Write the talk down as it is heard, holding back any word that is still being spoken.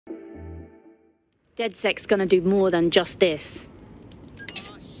DedSec's gonna do more than just this.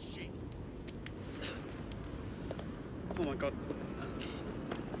 Oh, shit. Oh my god.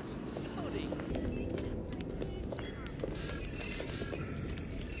 Sorry.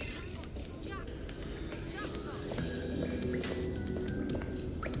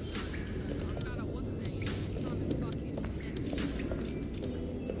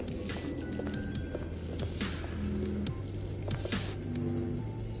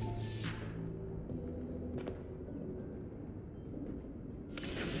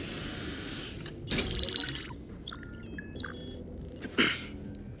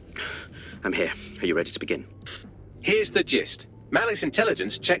 I'm here. Are you ready to begin? Here's the gist. Malik's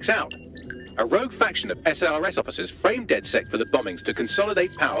intelligence checks out. A rogue faction of SARS officers framed DedSec for the bombings to consolidate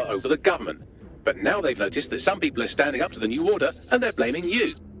power over the government. But now they've noticed that some people are standing up to the new order and they're blaming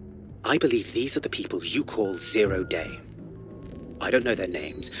you. I believe these are the people you call Zero Day. I don't know their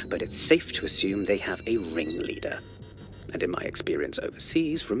names, but it's safe to assume they have a ringleader. And in my experience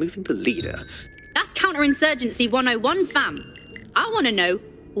overseas, removing the leader... That's counterinsurgency 101, fam. I want to know,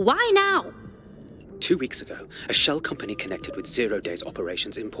 why now? 2 weeks ago, a shell company connected with Zero Day's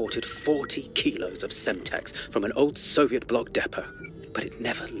operations imported 40 kilos of Semtex from an old Soviet bloc depot. But it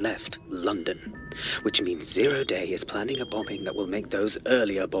never left London. Which means Zero Day is planning a bombing that will make those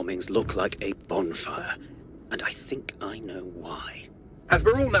earlier bombings look like a bonfire. And I think I know why. As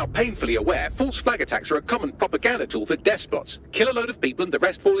we're all now painfully aware, false flag attacks are a common propaganda tool for despots. Kill a load of people and the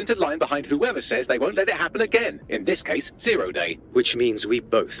rest fall into line behind whoever says they won't let it happen again. In this case, Zero Day. Which means we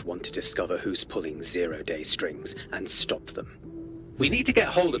both want to discover who's pulling Zero Day strings and stop them. We need to get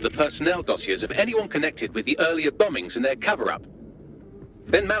hold of the personnel dossiers of anyone connected with the earlier bombings and their cover-up.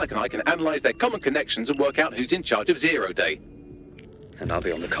 Then Malik and I can analyze their common connections and work out who's in charge of Zero Day. And I'll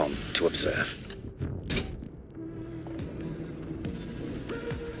be on the comm to observe.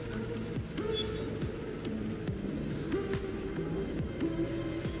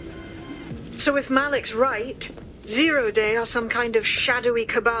 So if Malik's right, Zero Day are some kind of shadowy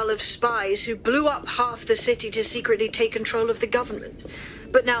cabal of spies who blew up half the city to secretly take control of the government.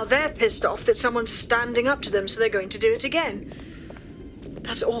 But now they're pissed off that someone's standing up to them, so they're going to do it again.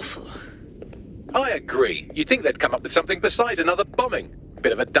 That's awful. I agree. You'd think they'd come up with something besides another bombing.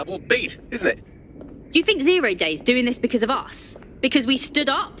 Bit of a double beat, isn't it? Do you think Zero Day's doing this because of us? Because we stood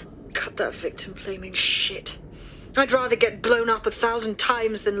up? Cut that victim-blaming shit. I'd rather get blown up 1,000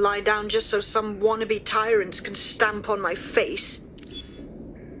 times than lie down just so some wannabe tyrants can stamp on my face.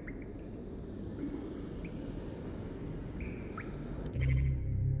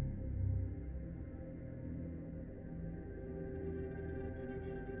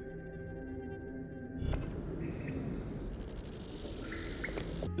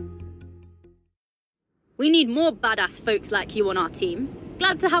 We need more badass folks like you on our team.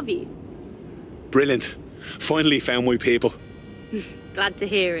 Glad to have you. Brilliant. Finally found my people. Glad to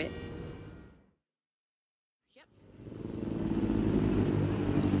hear it.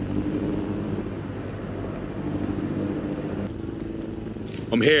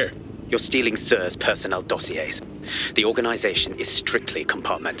 I'm here. You're stealing SIR's personnel dossiers. The organization is strictly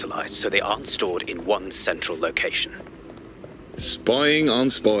compartmentalized, so they aren't stored in one central location. Spying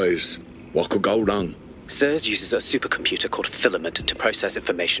on spies. What could go wrong? SIRS uses a supercomputer called Filament to process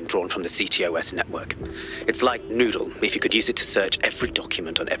information drawn from the CTOS network. It's like Noodle, if you could use it to search every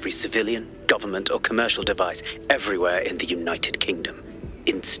document on every civilian, government, or commercial device everywhere in the United Kingdom.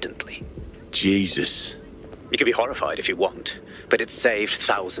 Instantly. Jesus. You can be horrified if you want, but it's saved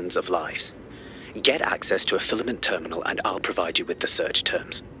thousands of lives. Get access to a Filament terminal and I'll provide you with the search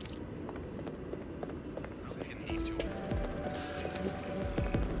terms.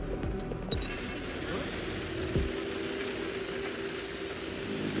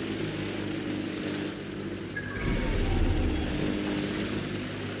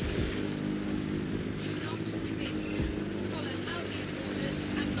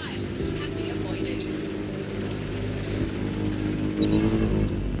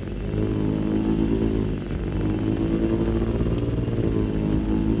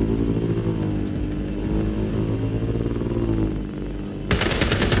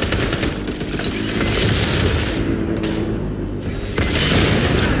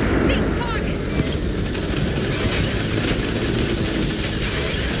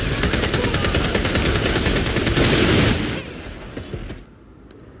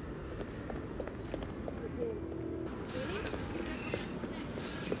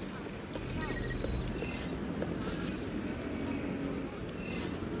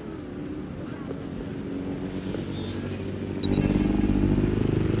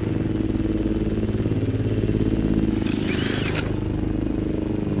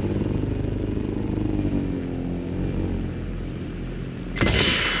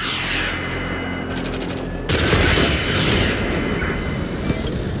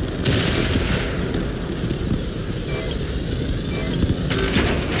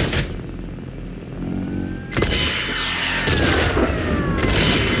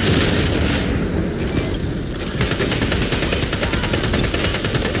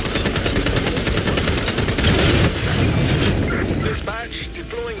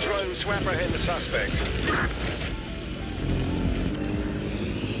 Deploying drones to apprehend the suspect.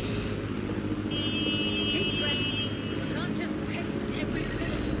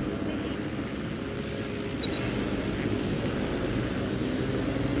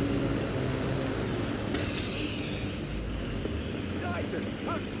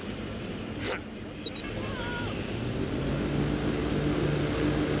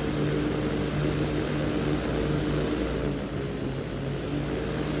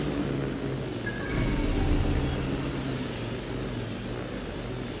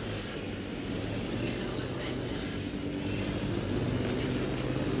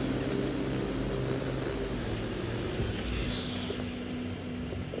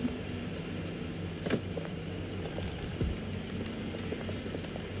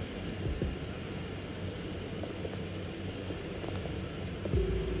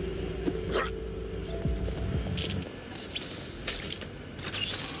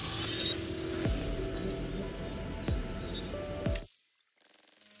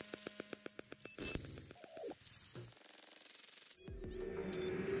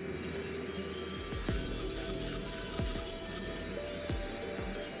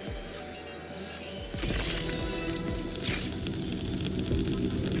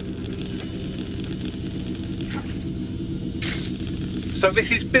 So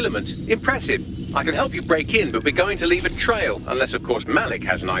this is Filament. Impressive. I can help you break in, but we're going to leave a trail, unless of course Malik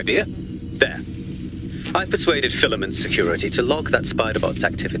has an idea. There. I've persuaded Filament Security to log that Spiderbot's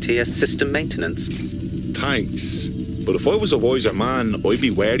activity as system maintenance. Thanks. But if I was a wiser man, I'd be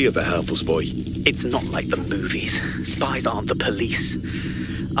wary of a helpful spy. It's not like the movies. Spies aren't the police.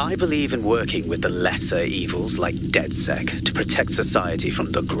 I believe in working with the lesser evils like DedSec to protect society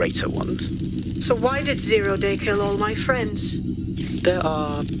from the greater ones. So why did Zero Day kill all my friends? There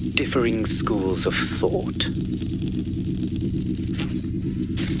are differing schools of thought.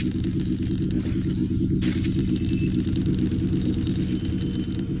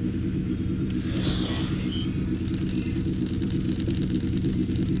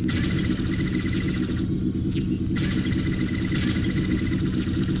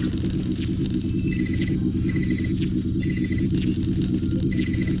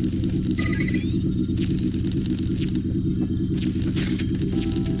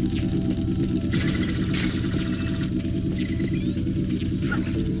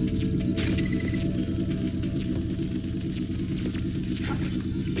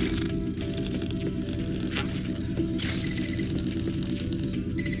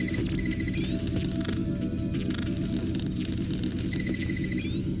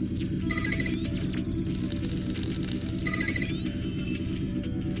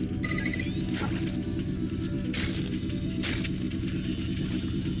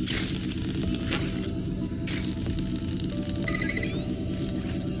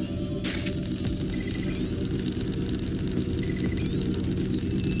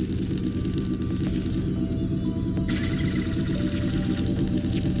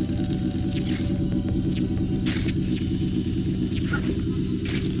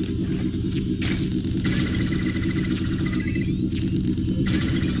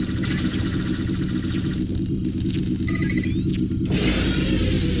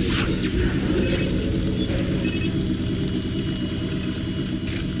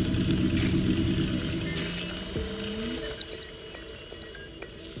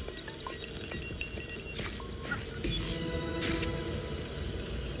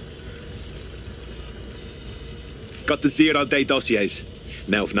 Got the zero-day dossiers.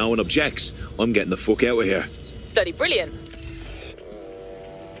 Now, if no one objects, I'm getting the fuck out of here. Bloody brilliant.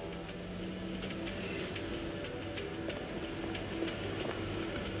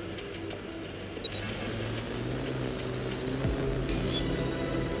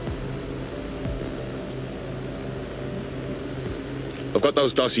 I've got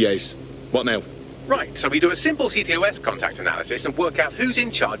those dossiers. What now? Right, so we do a simple CTOS contact analysis and work out who's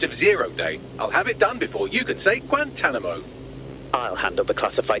in charge of Zero Day. I'll have it done before you can say Guantanamo. I'll handle the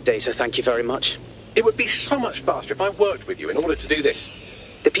classified data, thank you very much. It would be so much faster if I worked with you in order to do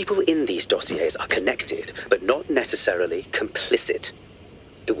this. The people in these dossiers are connected, but not necessarily complicit.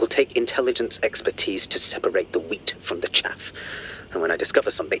 It will take intelligence expertise to separate the wheat from the chaff. And when I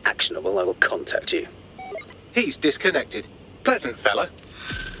discover something actionable, I will contact you. He's disconnected. Pleasant fella.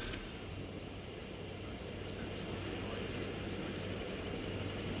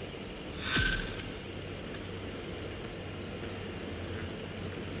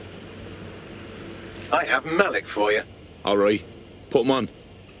 I have Malik for you. All right. Put 'em on.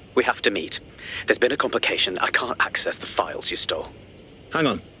 We have to meet. There's been a complication. I can't access the files you stole. Hang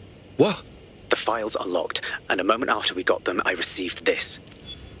on. What? The files are locked, and a moment after we got them, I received this.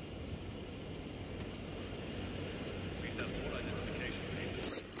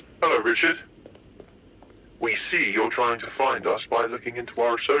 Hello, Richard. We see you're trying to find us by looking into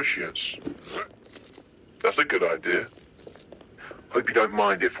our associates. That's a good idea. Hope you don't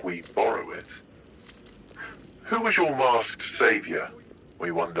mind if we borrow it. Who was your masked savior,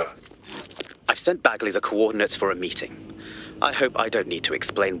 we wonder? I've sent Bagley the coordinates for a meeting. I hope I don't need to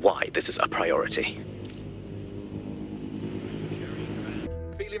explain why this is a priority.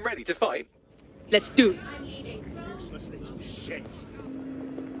 Feeling ready to fight? Let's do it.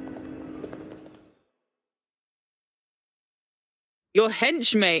 You're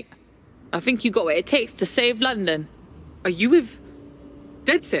henchmate. I think you got what it takes to save London. Are you with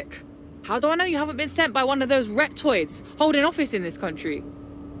DedSec? How do I know you haven't been sent by one of those reptoids holding office in this country?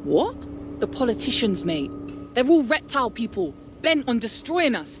 What? The politicians, mate. They're all reptile people, bent on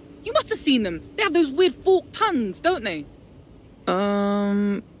destroying us. You must have seen them. They have those weird forked tongues, don't they?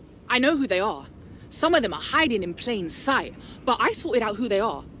 I know who they are. Some of them are hiding in plain sight, but I sorted out who they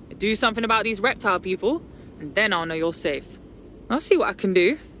are. Do something about these reptile people, and then I'll know you're safe. I'll see what I can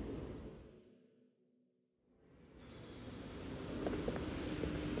do.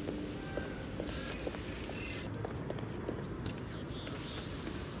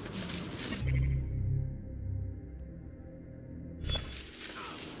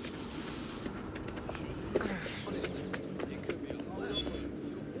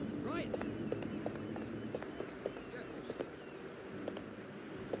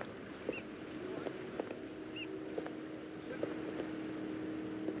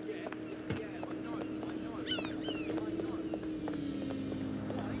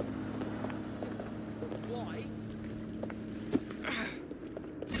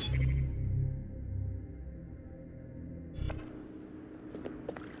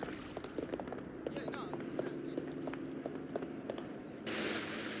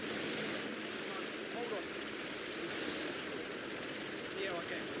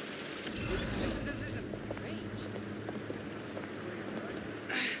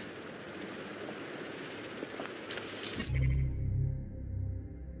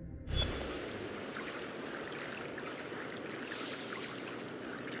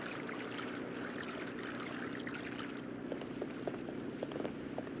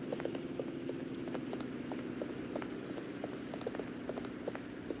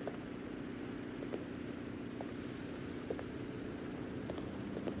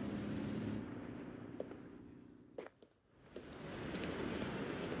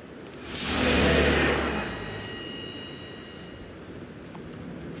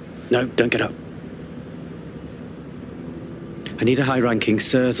 No, don't get up. I need a high-ranking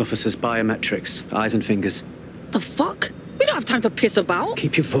SIRS officer's biometrics, eyes and fingers. The fuck? We don't have time to piss about.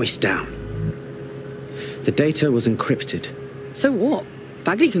 Keep your voice down. The data was encrypted. So what?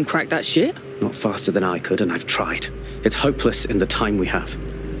 Bagley can crack that shit. Not faster than I could, and I've tried. It's hopeless in the time we have.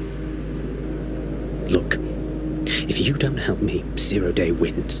 Look, if you don't help me, 0 Day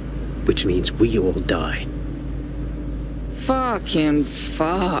wins, which means we all die. Fucking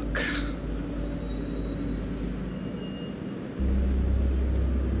fuck.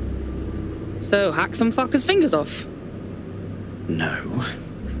 So, hack some fuckers' fingers off? No.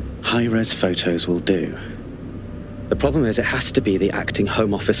 High-res photos will do. The problem is it has to be the acting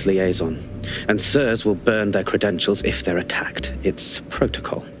Home Office liaison, and SIRS will burn their credentials if they're attacked. It's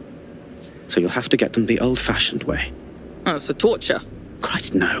protocol. So you'll have to get them the old-fashioned way. Oh, so torture?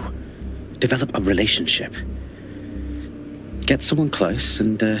 Christ, no. Develop a relationship. Get someone close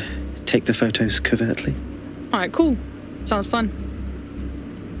and take the photos covertly. Alright, cool. Sounds fun.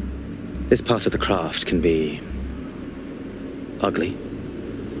 This part of the craft can be ugly.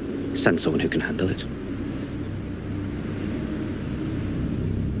 Send someone who can handle it.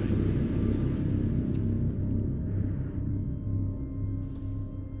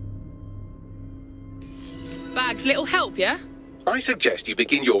 Bags, little help, yeah? I suggest you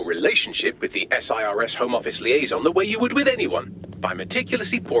begin your relationship with the SIRS Home Office liaison the way you would with anyone, by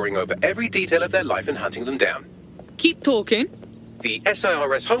meticulously poring over every detail of their life and hunting them down. Keep talking. The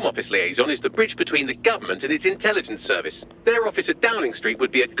SIRS Home Office liaison is the bridge between the government and its intelligence service. Their office at Downing Street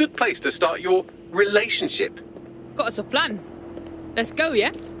would be a good place to start your relationship. Got us a plan. Let's go,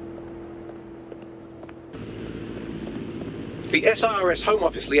 yeah? The SIRS Home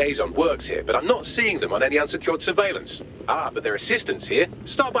Office liaison works here, but I'm not seeing them on any unsecured surveillance. Ah, but their assistants here.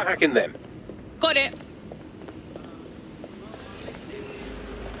 Start by hacking them. Got it.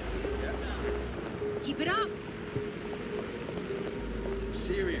 Keep it up.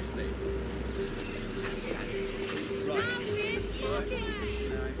 Seriously.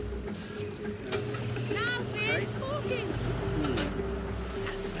 Now we're talking.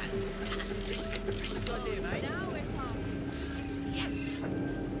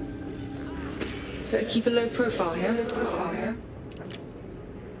 Better keep a low profile here.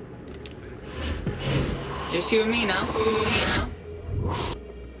 Just you and me now.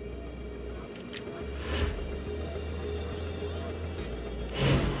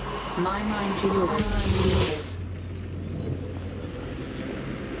 My mind to yours.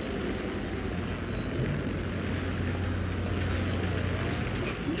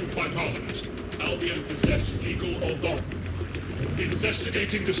 Ruled by Parliament, Albion possess legal authority.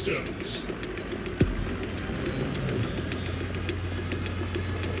 Investigating disturbance.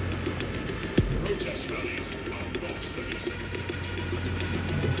 Protest rallies are not permitted.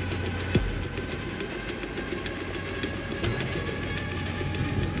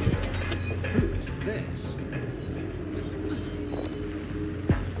 Who is this?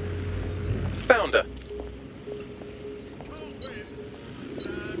 Founder.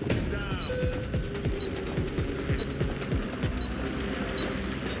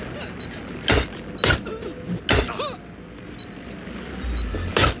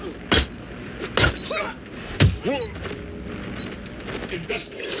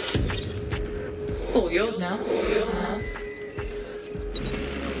 All yours now.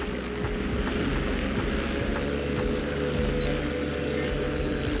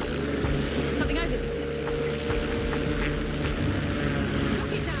 Something over there.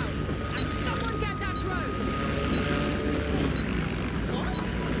 Knock it down. And someone get that drone.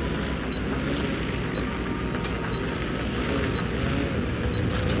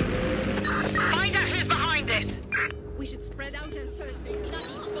 Find out who's behind this. We should spread out and search the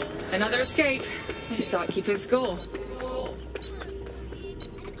bloody ball. Another escape. I should start keeping score.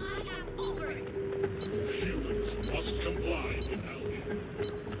 Humans must comply with Albion.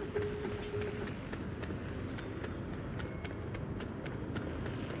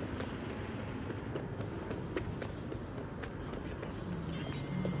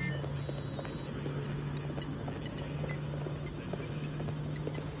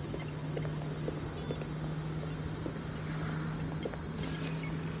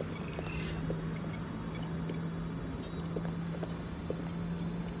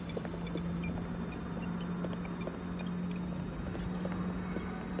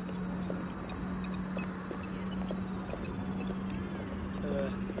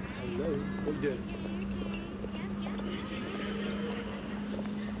 Hello? What you doing?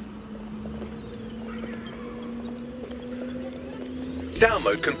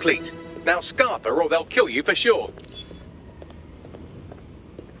 Download complete. Now scarper or they'll kill you for sure.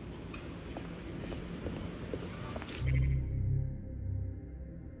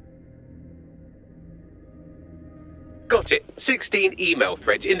 Got it. 16 email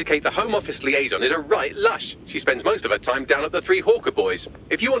threads indicate the Home Office liaison is a right lush. She spends most of her time down at the Three Hawker Boys.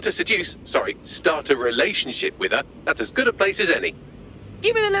 If you want to start a relationship with her, that's as good a place as any.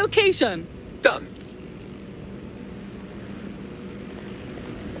 Give me the location. Done.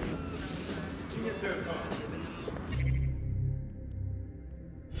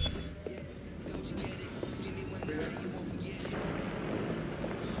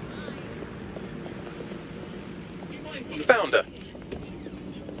 Founder.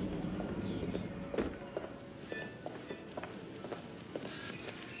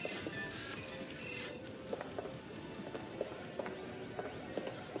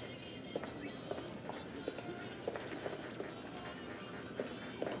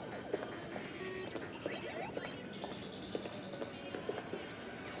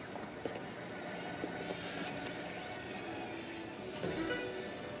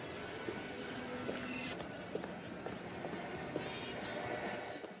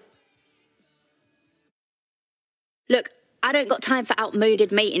 Look, I don't got time for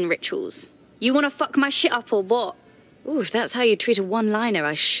outmoded mating rituals. You wanna fuck my shit up or what? Ooh, if that's how you treat a one-liner,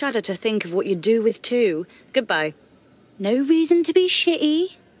 I shudder to think of what you do with two. Goodbye. No reason to be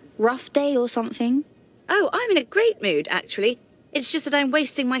shitty. Rough day or something. Oh, I'm in a great mood, actually. It's just that I'm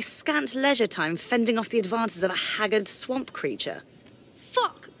wasting my scant leisure time fending off the advances of a haggard swamp creature.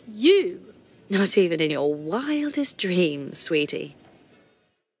 Fuck you. Not even in your wildest dreams, sweetie.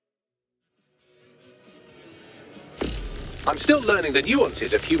 I'm still learning the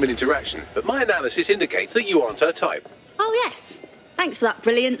nuances of human interaction, but my analysis indicates that you aren't her type. Oh yes. Thanks for that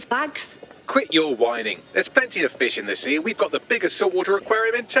brilliance, Bags. Quit your whining. There's plenty of fish in the sea, and we've got the biggest saltwater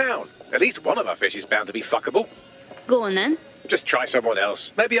aquarium in town. At least one of our fish is bound to be fuckable. Go on then. Just try someone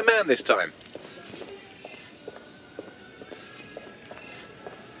else. Maybe a man this time.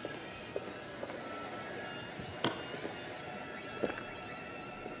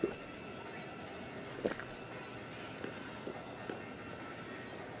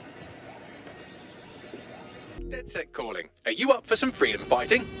 DedSec calling. Are you up for some freedom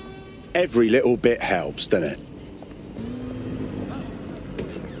fighting? Every little bit helps, doesn't it?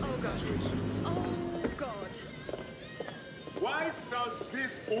 Oh god. Oh god. Why does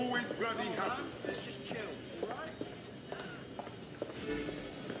this always bloody happen? Let's just chill, alright?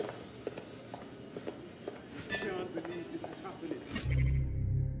 I can't believe this is happening.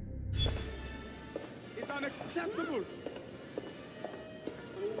 It's unacceptable.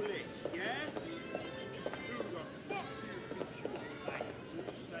 All it, yeah? Who the fuck do you think you are? Hey,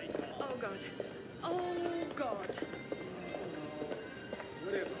 just stay calm. Oh god. Oh god.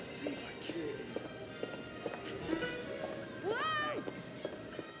 Whatever. See if I care anymore. Whoa!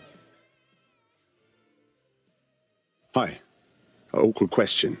 Hi. Awkward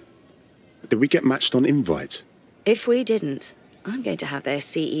question. Did we get matched on invite? If we didn't, I'm going to have their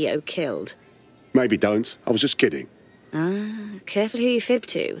CEO killed. Maybe don't. I was just kidding. Ah, careful who you fib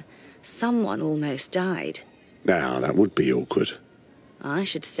to. Someone almost died. Now, that would be awkward. I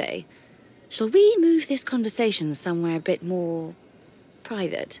should say. Shall we move this conversation somewhere a bit more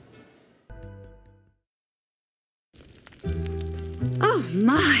private? Oh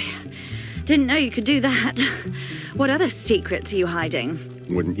my! Didn't know you could do that. What other secrets are you hiding?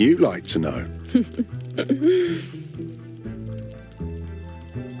 Wouldn't you like to know?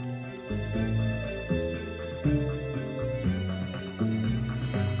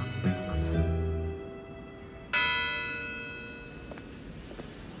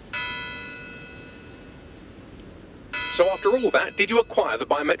 So after all that, did you acquire the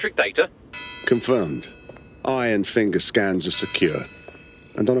biometric data? Confirmed. Eye and finger scans are secure.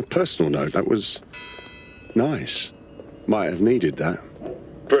 And on a personal note, that was nice. Might have needed that.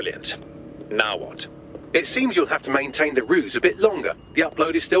 Brilliant. Now what? It seems you'll have to maintain the ruse a bit longer. The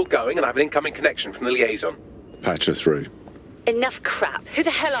upload is still going and I have an incoming connection from the liaison. Patch her through. Enough crap. Who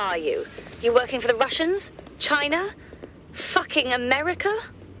the hell are you? You working for the Russians? China? Fucking America?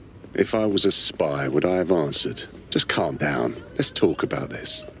 If I was a spy, would I have answered? Just calm down. Let's talk about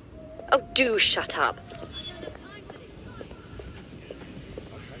this. Oh, do shut up.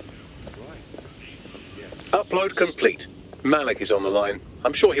 Upload complete. Malik is on the line.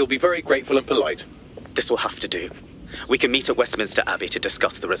 I'm sure he'll be very grateful and polite. This will have to do. We can meet at Westminster Abbey to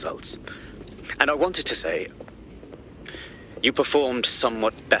discuss the results. And I wanted to say, you performed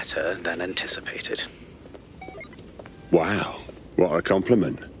somewhat better than anticipated. Wow. What a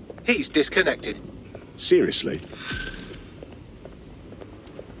compliment. He's disconnected. Seriously?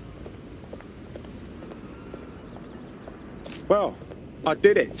 Well, I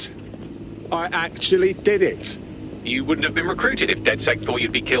did it. I actually did it. You wouldn't have been recruited if DedSec thought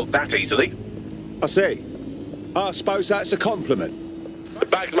you'd be killed that easily. I see. I suppose that's a compliment. The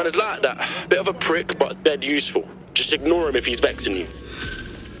Bagsman is like that. Bit of a prick, but dead useful. Just ignore him if he's vexing you.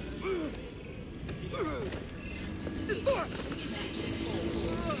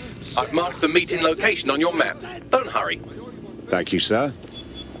 I've marked the meeting location on your map. Don't hurry. Thank you, sir.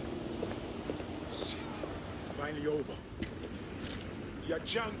 Shit. It's finally over. You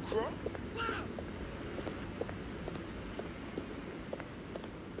John Crow?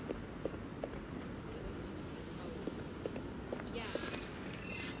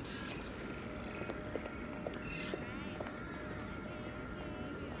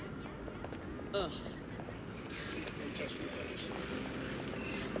 Ugh.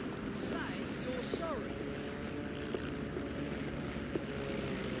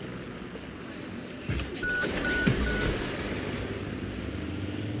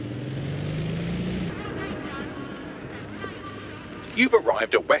 You've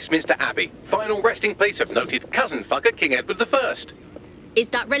arrived at Westminster Abbey, final resting place of noted cousin fucker King Edward I. Is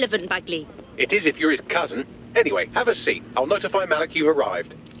that relevant, Bagley? It is if you're his cousin. Anyway, have a seat. I'll notify Malik you've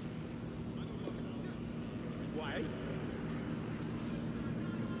arrived.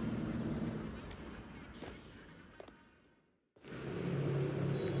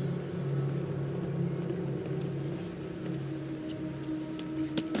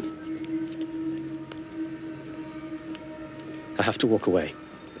 I have to walk away.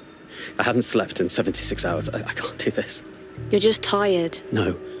 I haven't slept in 76 hours. I can't do this. You're just tired.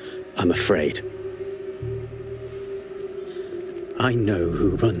 No, I'm afraid. I know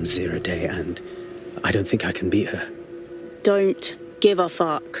who runs Zero Day, and I don't think I can beat her. Don't give a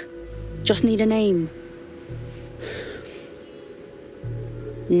fuck. Just need a name.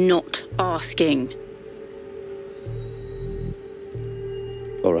 Not asking.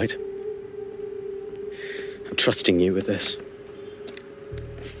 All right. I'm trusting you with this.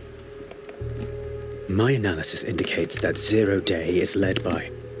 My analysis indicates that Zero Day is led by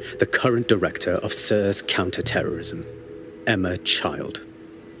the current director of SIRS Counter-Terrorism, Emma Child.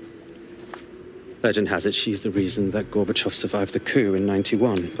 Legend has it she's the reason that Gorbachev survived the coup in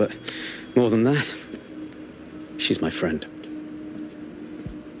 '91, but more than that, she's my friend.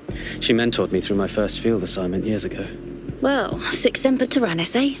 She mentored me through my first field assignment years ago. Well, sic semper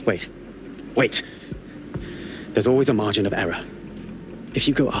tyrannis, eh? Wait. There's always a margin of error. If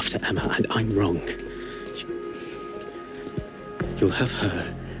you go after Emma and I'm wrong, you'll have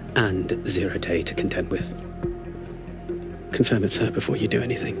her and Zero Day to contend with. Confirm it's her before you do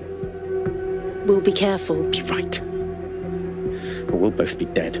anything. We'll be careful. Be right. Or we'll both be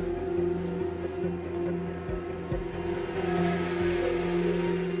dead.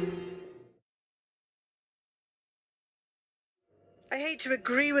 I hate to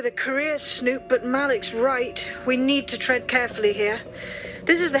agree with a career snoop, but Malik's right. We need to tread carefully here.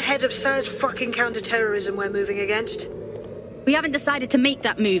 This is the head of SIR's fucking counter-terrorism we're moving against. We haven't decided to make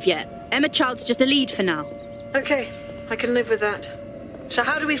that move yet. Emma Child's just a lead for now. Okay, I can live with that. So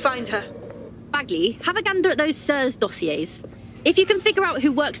how do we find her? Bagley, have a gander at those SIR's dossiers. If you can figure out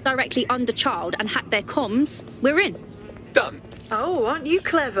who works directly under Child and hack their comms, we're in. Done. Oh, aren't you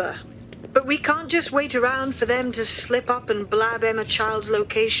clever? But we can't just wait around for them to slip up and blab Emma Child's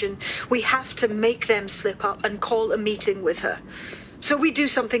location. We have to make them slip up and call a meeting with her. So we do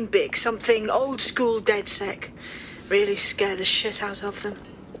something big, something old-school DedSec. Really scare the shit out of them.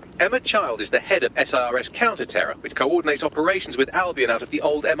 Emma Child is the head of SIRS Counter-Terror, which coordinates operations with Albion out of the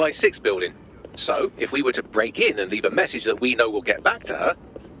old MI6 building. So, if we were to break in and leave a message that we know will get back to her...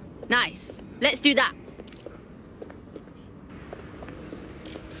 Nice. Let's do that.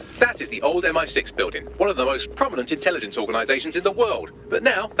 That is the old MI6 building, one of the most prominent intelligence organisations in the world. But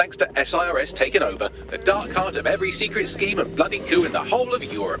now, thanks to SIRS taking over, the dark heart of every secret scheme and bloody coup in the whole of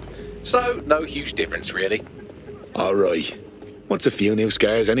Europe. So, no huge difference, really. All right. What's a few new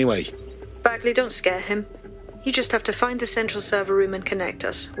scars, anyway? Bagley, don't scare him. You just have to find the central server room and connect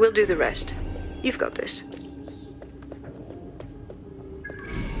us. We'll do the rest. You've got this.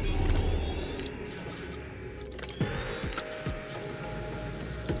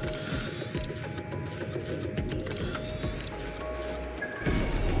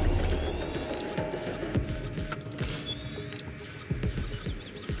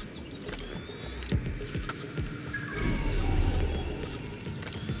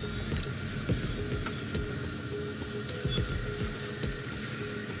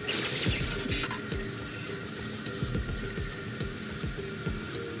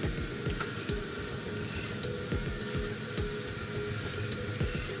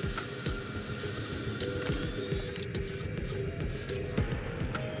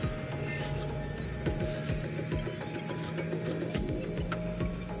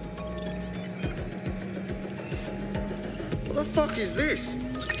 What the fuck is this?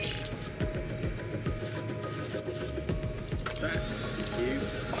 Thank you.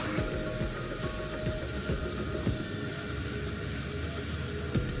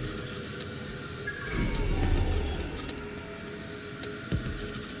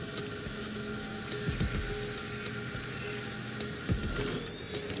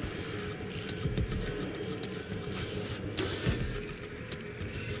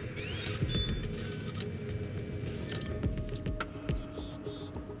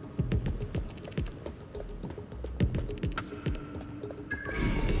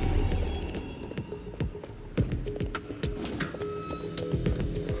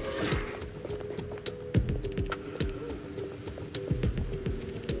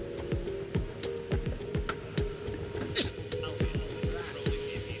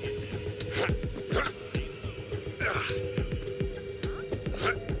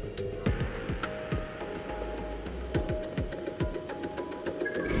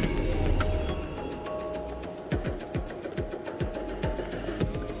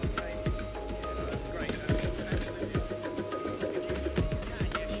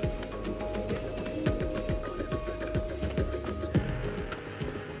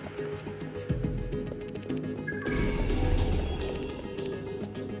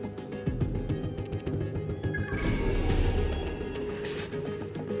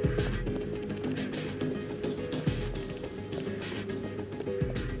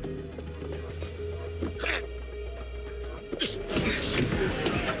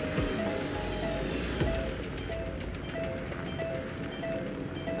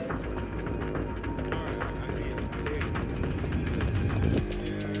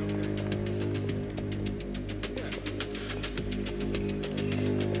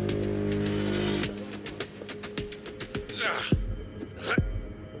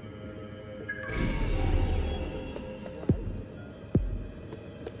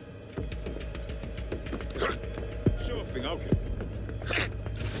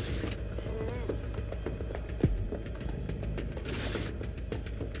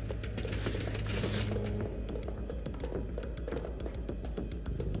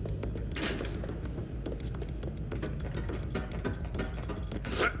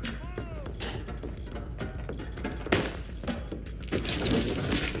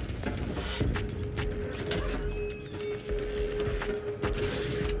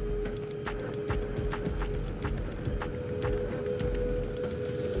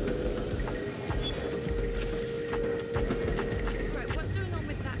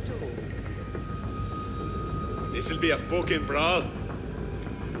 This'll be a fucking brawl.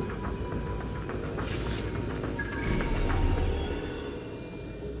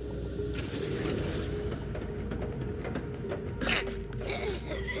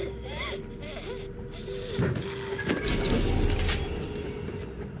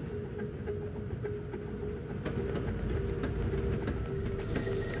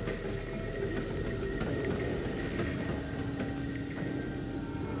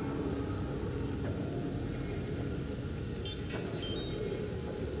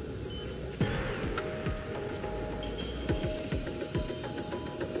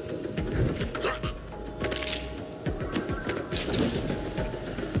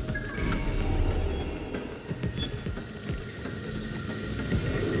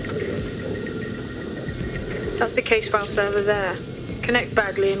 That's the case file server there. Connect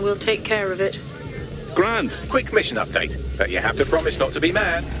Bagley and we'll take care of it. Grand. Quick mission update, but you have to promise not to be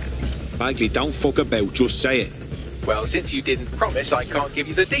mad. Bagley, don't fuck about, just say it. Well, since you didn't promise, I can't give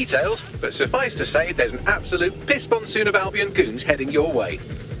you the details, but suffice to say there's an absolute piss monsoon of Albion goons heading your way.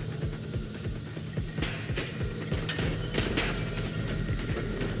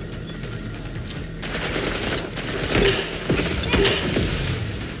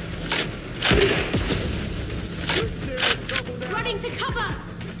 Running to cover!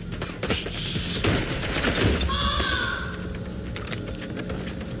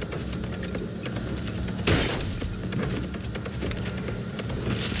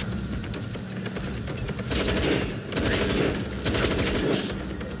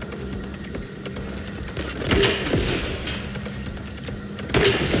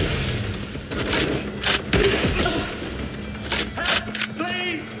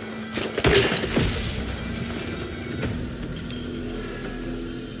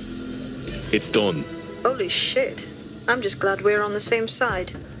 It's done. Holy shit. I'm just glad we're on the same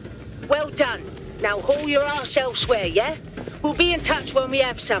side. Well done. Now haul your arse elsewhere, yeah? We'll be in touch when we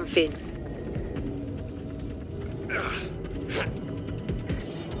have something.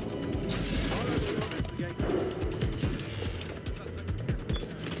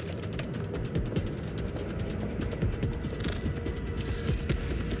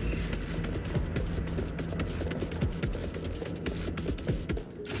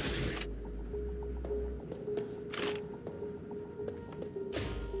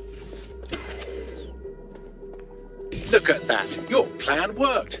 Look at that. Your plan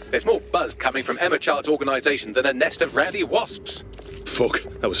worked. There's more buzz coming from Emma Child's organisation than a nest of rowdy wasps. Fuck,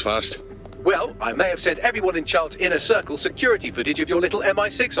 that was fast. Well, I may have sent everyone in Child's inner circle security footage of your little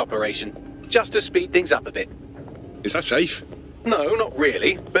MI6 operation, just to speed things up a bit. Is that safe? No, not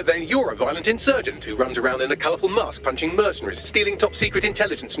really. But then you're a violent insurgent who runs around in a colourful mask punching mercenaries, stealing top-secret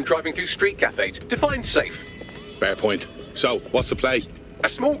intelligence and driving through street cafes. Define safe. Fair point. So, what's the play? A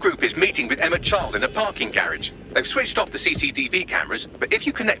small group is meeting with Emma Child in a parking garage. They've switched off the CCTV cameras, but if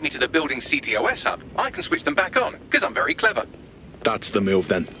you connect me to the building's CTOS hub, I can switch them back on, because I'm very clever. That's the move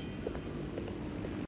then.